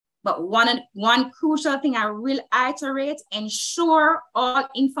But one crucial thing I will iterate, ensure all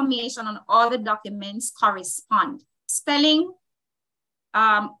information on all the documents correspond. Spelling,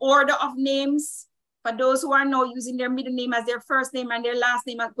 order of names. For those who are now using their middle name as their first name and their last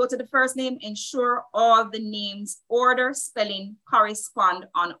name, go to the first name, ensure all the names, order, spelling correspond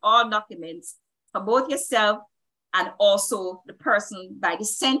on all documents for both yourself and also the person by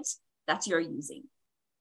descent that you're using.